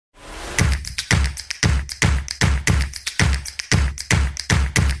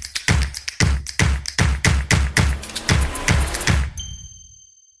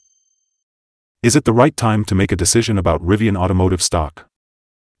Is it the right time to make a decision about Rivian Automotive stock?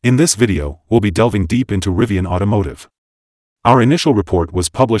 In this video, we'll be delving deep into Rivian Automotive. Our initial report was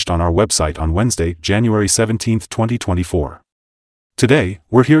published on our website on Wednesday, January 17, 2024. Today,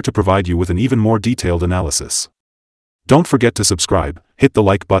 we're here to provide you with an even more detailed analysis. Don't forget to subscribe, hit the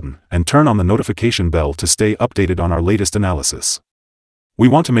like button, and turn on the notification bell to stay updated on our latest analysis. We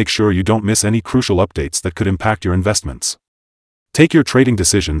want to make sure you don't miss any crucial updates that could impact your investments. Take your trading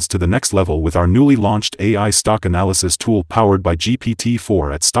decisions to the next level with our newly launched AI stock analysis tool powered by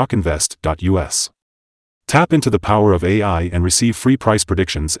GPT-4 at StockInvest.us. Tap into the power of AI and receive free price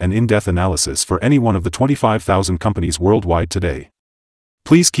predictions and in-depth analysis for any one of the 25,000 companies worldwide today.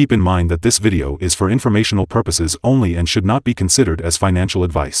 Please keep in mind that this video is for informational purposes only and should not be considered as financial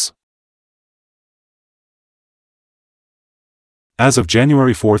advice. As of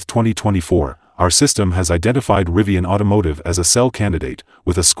January 4, 2024, our system has identified Rivian Automotive as a sell candidate,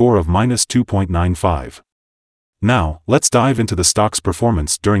 with a score of -2.95. Now, let's dive into the stock's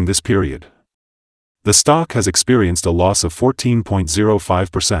performance during this period. The stock has experienced a loss of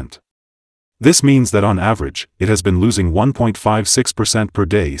 14.05%. This means that on average, it has been losing 1.56% per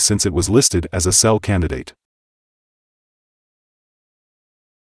day since it was listed as a sell candidate.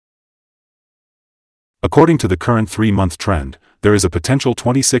 According to the current 3-month trend, there is a potential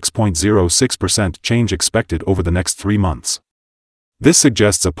 26.06% change expected over the next 3 months. This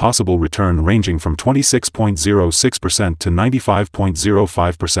suggests a possible return ranging from 26.06% to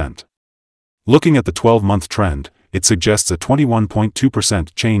 95.05%. Looking at the 12-month trend, it suggests a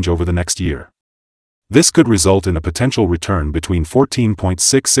 21.2% change over the next year. This could result in a potential return between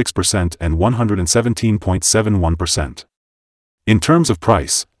 14.66% and 117.71%. In terms of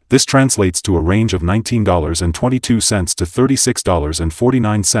price, this translates to a range of $19.22 to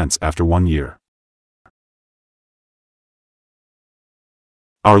 $36.49 after 1 year.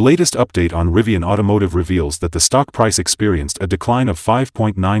 Our latest update on Rivian Automotive reveals that the stock price experienced a decline of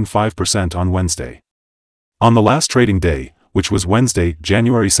 5.95% on Wednesday. On the last trading day, which was Wednesday,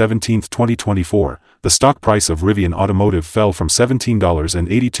 January 17, 2024, the stock price of Rivian Automotive fell from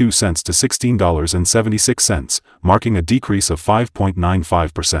 $17.82 to $16.76, marking a decrease of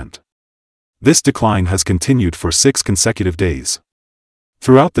 5.95%. This decline has continued for 6 consecutive days.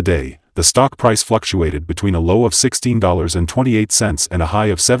 Throughout the day, the stock price fluctuated between a low of $16.28 and a high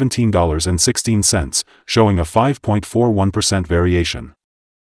of $17.16, showing a 5.41% variation.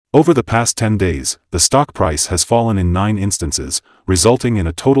 Over the past 10 days, the stock price has fallen in 9 instances, resulting in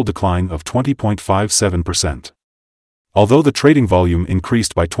a total decline of 20.57%. Although the trading volume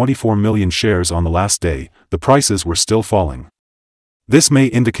increased by 24 million shares on the last day, the prices were still falling. This may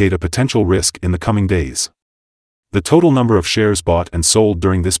indicate a potential risk in the coming days. The total number of shares bought and sold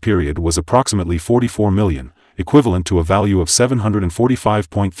during this period was approximately 44 million, equivalent to a value of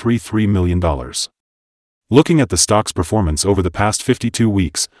 $745.33 million. Looking at the stock's performance over the past 52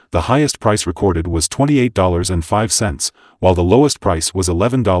 weeks, the highest price recorded was $28.05, while the lowest price was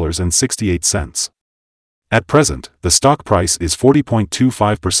 $11.68. At present, the stock price is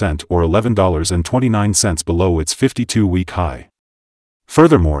 40.25% or $11.29 below its 52-week high.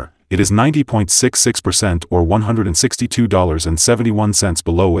 Furthermore, it is 90.66% or $162.71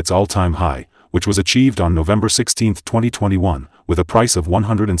 below its all-time high, which was achieved on November 16, 2021, with a price of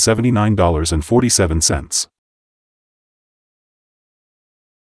 $179.47.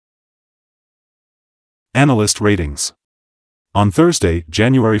 Analyst ratings. On Thursday,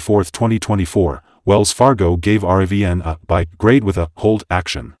 January 4, 2024, Wells Fargo gave RIVN a buy grade with a hold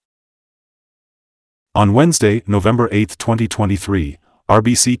action. On Wednesday, November 8, 2023,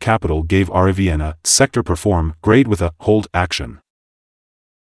 RBC Capital gave RIVN a sector perform grade with a hold action.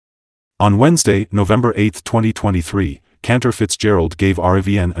 On Wednesday, November 8, 2023, Cantor Fitzgerald gave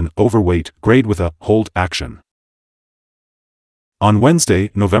RIVN an overweight grade with a hold action. On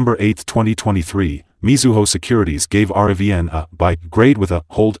Wednesday, November 8, 2023, Mizuho Securities gave RIVN a buy grade with a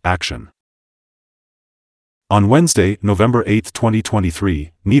hold action. On Wednesday, November 8,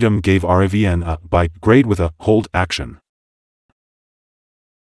 2023, Needham gave RIVN a buy grade with a hold action.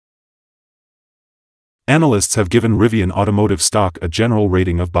 Analysts have given Rivian Automotive stock a general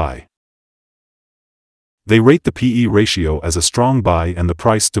rating of buy. They rate the PE ratio as a strong buy and the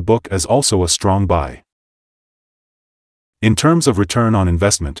price to book as also a strong buy. In terms of return on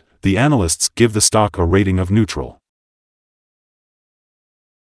investment, the analysts give the stock a rating of neutral.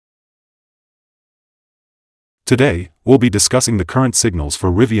 Today, we'll be discussing the current signals for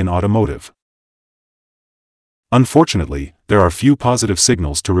Rivian Automotive. Unfortunately, there are few positive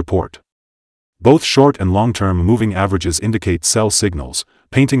signals to report. Both short and long-term moving averages indicate sell signals,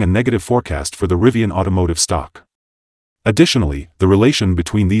 painting a negative forecast for the Rivian Automotive stock. Additionally, the relation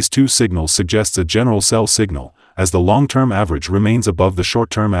between these two signals suggests a general sell signal, as the long-term average remains above the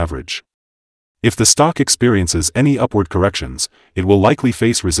short-term average. If the stock experiences any upward corrections, it will likely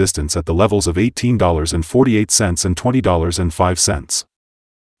face resistance at the levels of $18.48 and $20.05.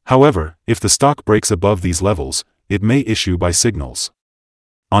 However, if the stock breaks above these levels, it may issue buy signals.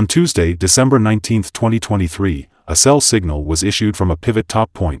 On Tuesday, December 19, 2023, a sell signal was issued from a pivot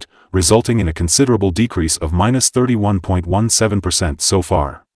top point, resulting in a considerable decrease of -31.17% so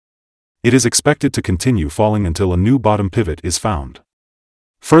far. It is expected to continue falling until a new bottom pivot is found.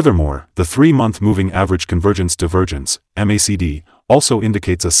 Furthermore, the 3-month moving average convergence divergence, MACD, also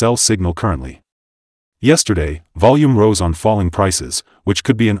indicates a sell signal currently. Yesterday, volume rose on falling prices, which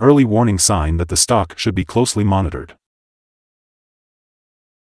could be an early warning sign that the stock should be closely monitored.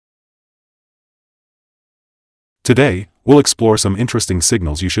 Today, we'll explore some interesting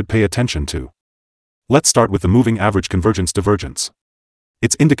signals you should pay attention to. Let's start with the moving average convergence divergence.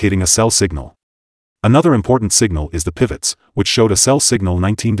 It's indicating a sell signal. Another important signal is the pivots, which showed a sell signal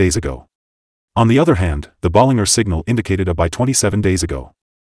 19 days ago. On the other hand, the Bollinger signal indicated a buy 27 days ago.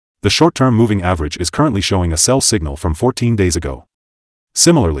 The short-term moving average is currently showing a sell signal from 14 days ago.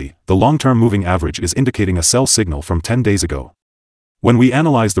 Similarly, the long-term moving average is indicating a sell signal from 10 days ago. When we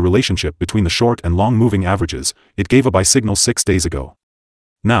analyze the relationship between the short and long moving averages, it gave a buy signal 6 days ago.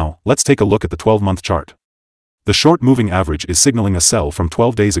 Now, let's take a look at the 12-month chart. The short moving average is signaling a sell from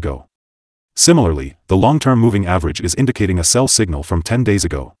 12 days ago. Similarly, the long-term moving average is indicating a sell signal from 10 days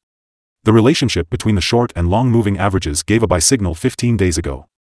ago. The relationship between the short and long moving averages gave a buy signal 15 days ago.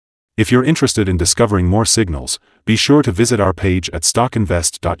 If you're interested in discovering more signals, be sure to visit our page at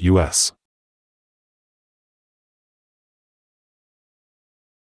StockInvest.us.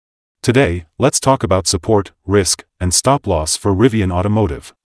 Today, let's talk about support, risk, and stop loss for Rivian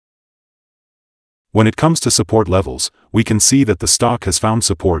Automotive. When it comes to support levels, we can see that the stock has found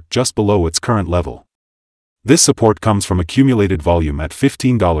support just below its current level. This support comes from accumulated volume at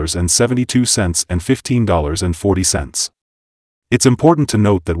 $15.72 and $15.40. It's important to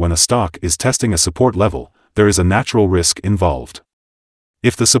note that when a stock is testing a support level, there is a natural risk involved.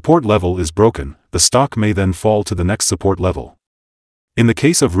 If the support level is broken, the stock may then fall to the next support level. In the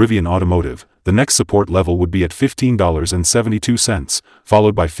case of Rivian Automotive, the next support level would be at $15.72,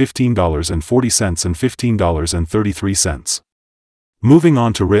 followed by $15.40 and $15.33. Moving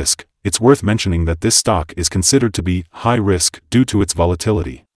on to risk, it's worth mentioning that this stock is considered to be high risk due to its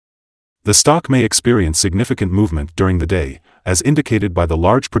volatility. The stock may experience significant movement during the day, as indicated by the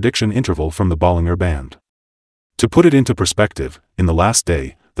large prediction interval from the Bollinger Band. To put it into perspective, in the last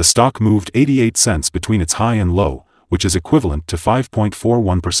day, the stock moved 88 cents between its high and low, which is equivalent to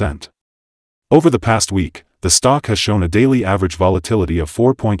 5.41%. Over the past week, the stock has shown a daily average volatility of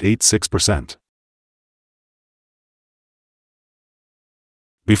 4.86%.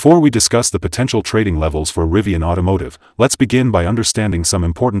 Before we discuss the potential trading levels for Rivian Automotive, let's begin by understanding some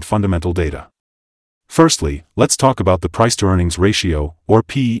important fundamental data. Firstly, let's talk about the price-to-earnings ratio, or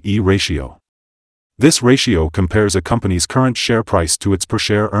PE ratio. This ratio compares a company's current share price to its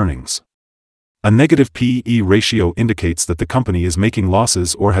per-share earnings. A negative PE ratio indicates that the company is making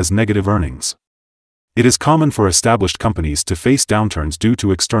losses or has negative earnings. It is common for established companies to face downturns due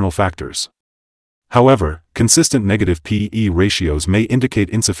to external factors. However, consistent negative PE ratios may indicate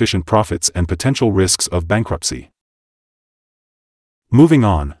insufficient profits and potential risks of bankruptcy. Moving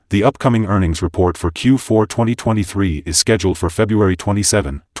on, the upcoming earnings report for Q4 2023 is scheduled for February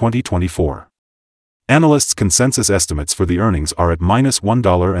 27, 2024. Analysts' consensus estimates for the earnings are at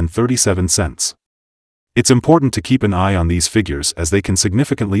 -$1.37. It's important to keep an eye on these figures as they can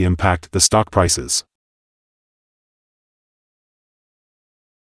significantly impact the stock prices.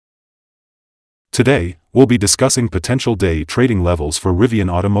 Today, we'll be discussing potential day trading levels for Rivian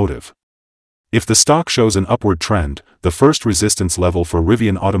Automotive. If the stock shows an upward trend, the first resistance level for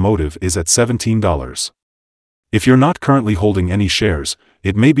Rivian Automotive is at $17. If you're not currently holding any shares,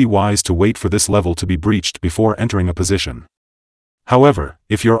 it may be wise to wait for this level to be breached before entering a position. However,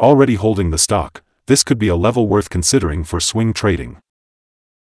 if you're already holding the stock, this could be a level worth considering for swing trading.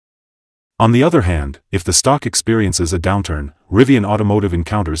 On the other hand, if the stock experiences a downturn, Rivian Automotive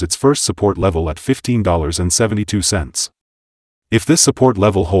encounters its first support level at $15.72. If this support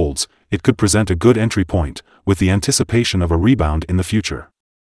level holds, it could present a good entry point, with the anticipation of a rebound in the future.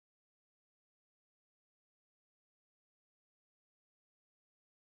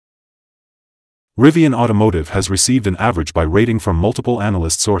 Rivian Automotive has received an average buy rating from multiple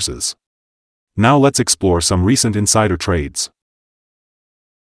analyst sources. Now let's explore some recent insider trades.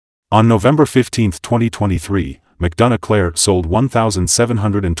 On November 15, 2023, McDonough Clare sold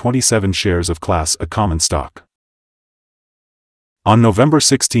 1,727 shares of Class A common stock. On November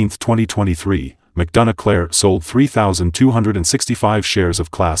 16, 2023, McDonough Claire sold 3,265 shares of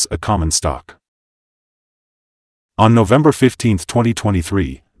Class A common stock. On November 15,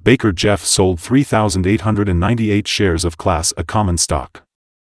 2023, Baker Jeff sold 3,898 shares of Class A common stock.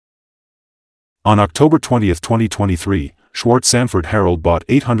 On October 20, 2023, Schwartz Sanford Harold bought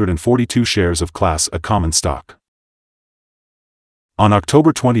 842 shares of Class A common stock. On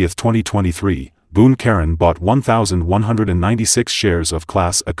October 20, 2023, Boone Karen bought 1,196 shares of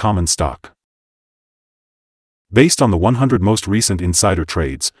Class A common stock. Based on the 100 most recent insider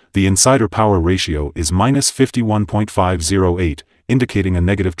trades, the insider power ratio is -51.508, indicating a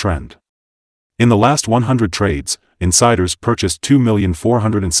negative trend. In the last 100 trades, insiders purchased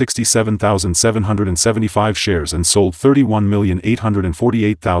 2,467,775 shares and sold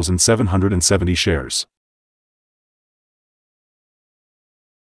 31,848,770 shares.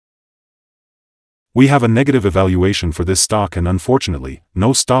 We have a negative evaluation for this stock and unfortunately,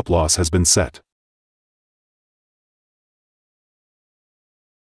 no stop loss has been set.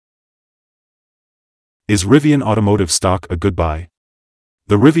 Is Rivian Automotive stock a good buy?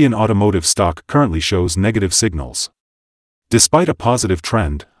 The Rivian Automotive stock currently shows negative signals. Despite a positive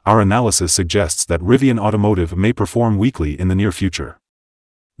trend, our analysis suggests that Rivian Automotive may perform weakly in the near future.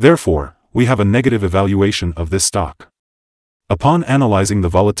 Therefore, we have a negative evaluation of this stock. Upon analyzing the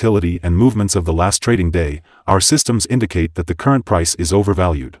volatility and movements of the last trading day, our systems indicate that the current price is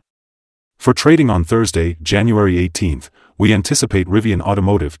overvalued. For trading on Thursday, January 18, we anticipate Rivian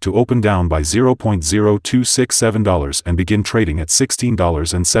Automotive to open down by $0.0267 and begin trading at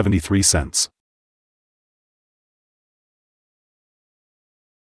 $16.73.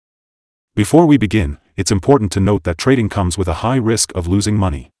 Before we begin, it's important to note that trading comes with a high risk of losing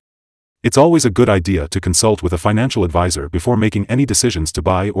money. It's always a good idea to consult with a financial advisor before making any decisions to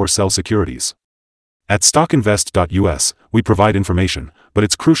buy or sell securities. At StockInvest.us, we provide information, but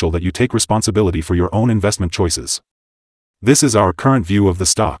it's crucial that you take responsibility for your own investment choices. This is our current view of the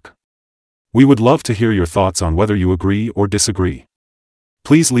stock. We would love to hear your thoughts on whether you agree or disagree.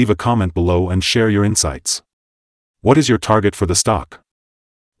 Please leave a comment below and share your insights. What is your target for the stock?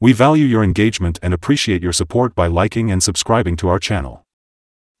 We value your engagement and appreciate your support by liking and subscribing to our channel.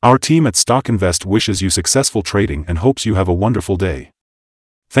 Our team at StockInvest wishes you successful trading and hopes you have a wonderful day.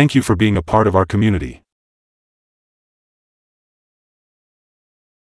 Thank you for being a part of our community.